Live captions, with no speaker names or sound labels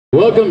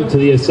Welcome to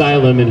the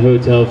Asylum and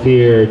Hotel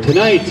Fear.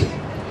 Tonight,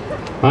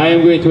 I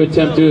am going to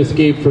attempt to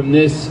escape from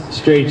this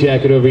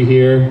straitjacket over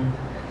here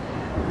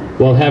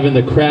while having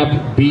the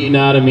crap beaten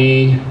out of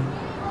me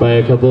by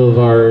a couple of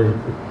our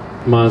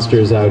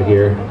monsters out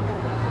here.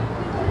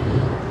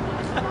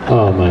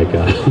 Oh my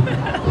god.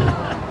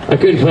 I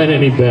couldn't find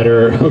any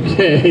better,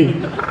 okay?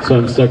 So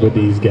I'm stuck with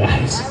these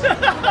guys.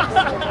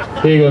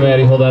 Here you go,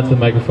 Maddie. Hold on to the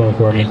microphone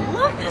for me. I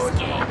love this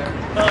game.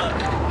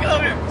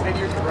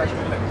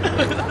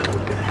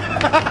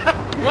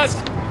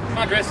 Come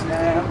on, Chris. Come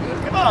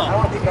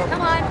on.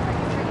 Come on.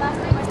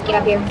 Get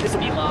up here. This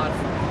will be a lot of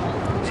fun.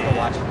 Just go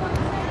watch.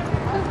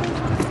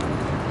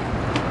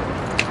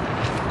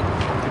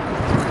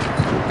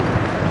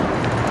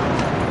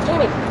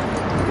 Jamie.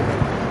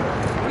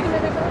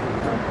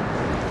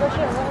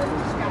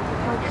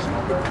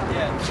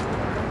 Yeah.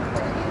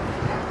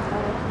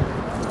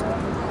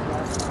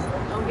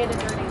 Don't get it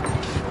dirty.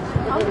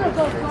 I'm gonna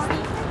go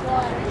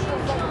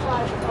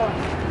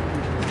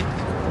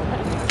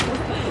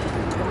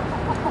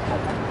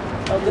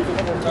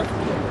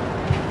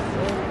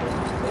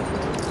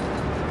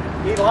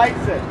He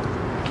likes it.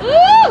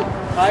 Woo!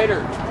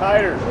 Tighter,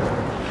 tighter.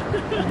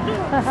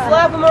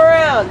 Slap him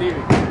around.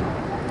 Stevie.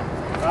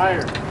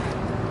 Tighter.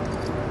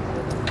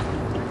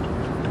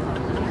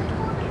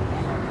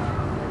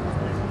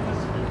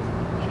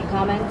 Any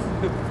comments?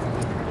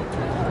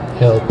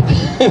 Help.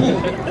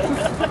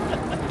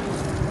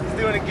 He's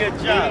doing a good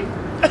job.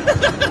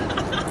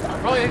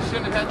 Probably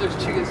shouldn't have had those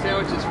chicken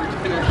sandwiches for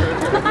dinner.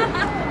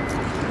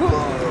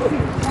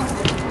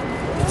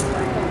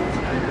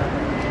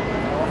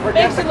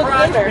 Forget the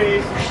crotch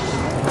piece.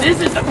 This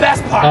is the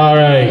best part. All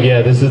right,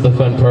 yeah, this is the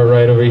fun part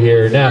right over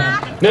here. Now,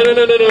 no,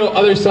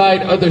 other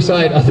side, other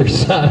side, other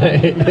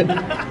side.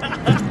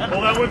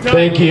 Hold that one down.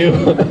 Thank you.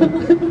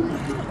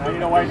 Now you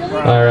know why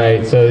you're All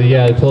right, so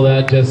yeah, pull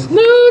that just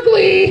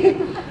snugly.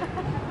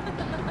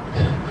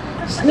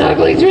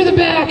 Snugly through the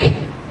back.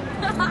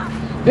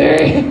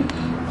 Very.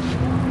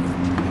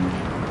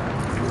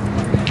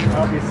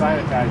 I'll be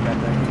sanitized, I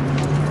think.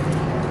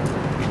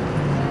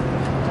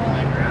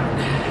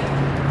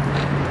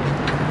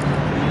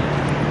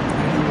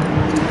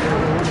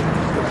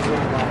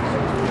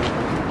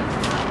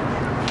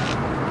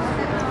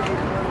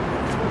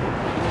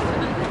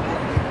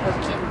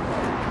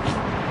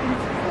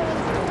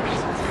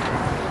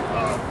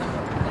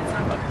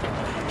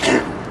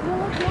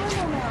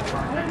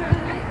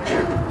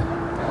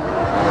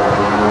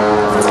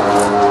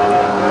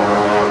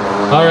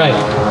 All right.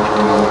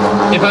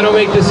 If I don't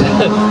make this, if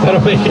I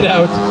don't make it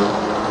out,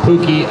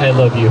 Pookie, I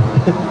love you.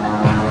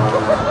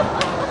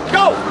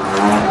 Go!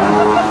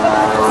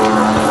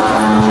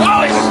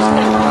 Oh,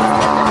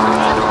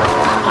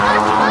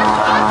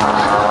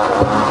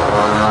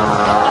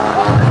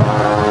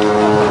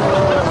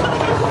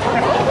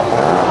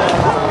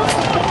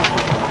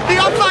 The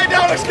upside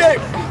down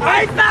escape!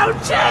 I found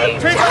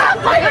change!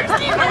 Help my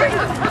receivers!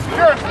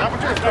 Sure, not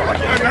with yours.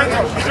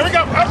 No, here we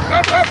go. Up.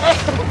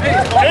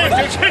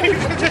 Change.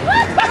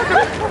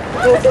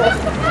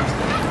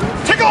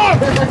 Tickle him!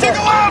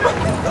 Tickle him!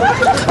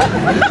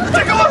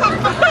 Tickle him!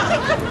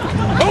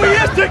 Oh, he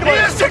is ticklish!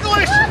 He is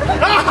ticklish!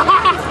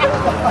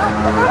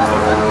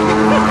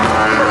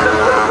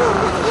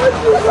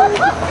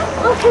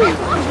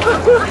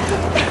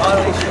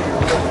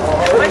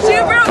 My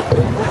shoe broke!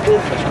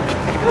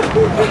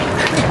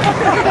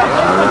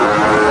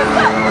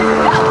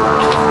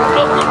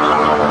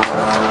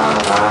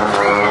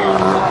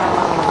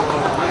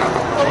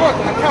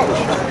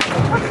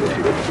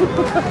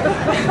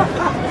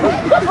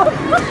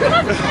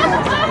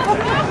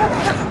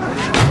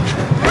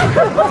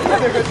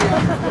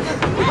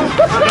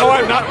 No,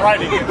 I'm not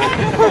riding it.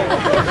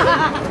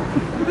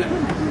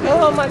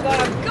 Oh my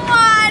god. Come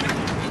on!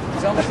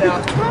 He's almost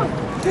out. Go!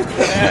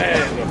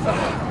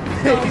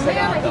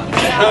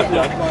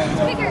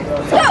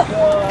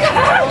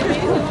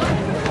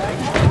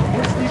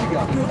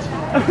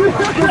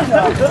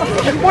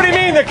 What do you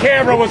mean the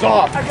camera was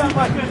off?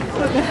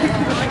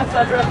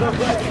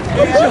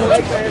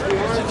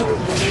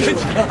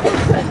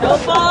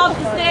 Don't fall off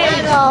the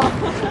stage.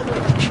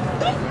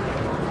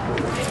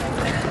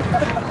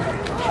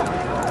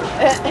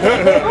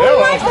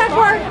 Where's that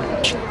part?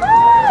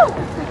 Woo!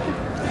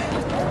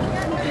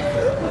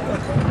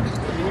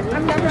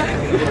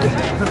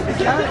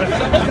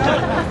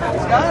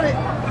 Got it.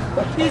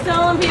 He's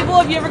telling people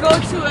if you ever go to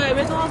a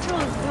mental hospital,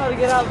 this is how to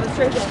get out of a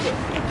straitjacket.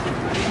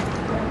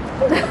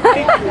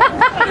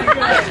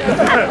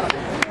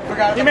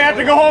 You may have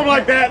to go home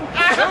like that.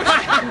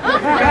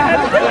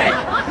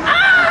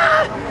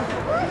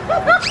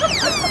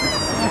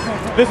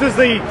 This is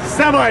the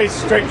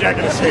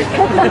semi-straitjacket escape.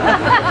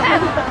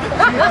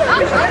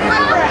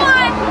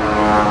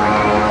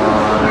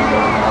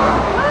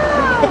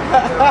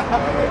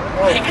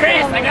 Hey,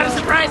 Chris, I got a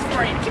surprise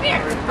for you. Come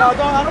here. No, I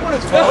don't want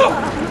to stop.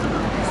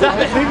 Stop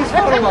it. Leave his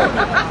phone alone.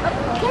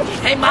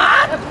 Hey,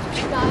 Mom.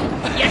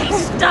 Yeah,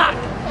 he's stuck.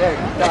 Hey,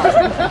 stop.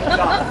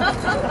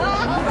 Stop.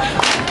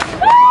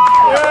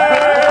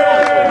 Yay!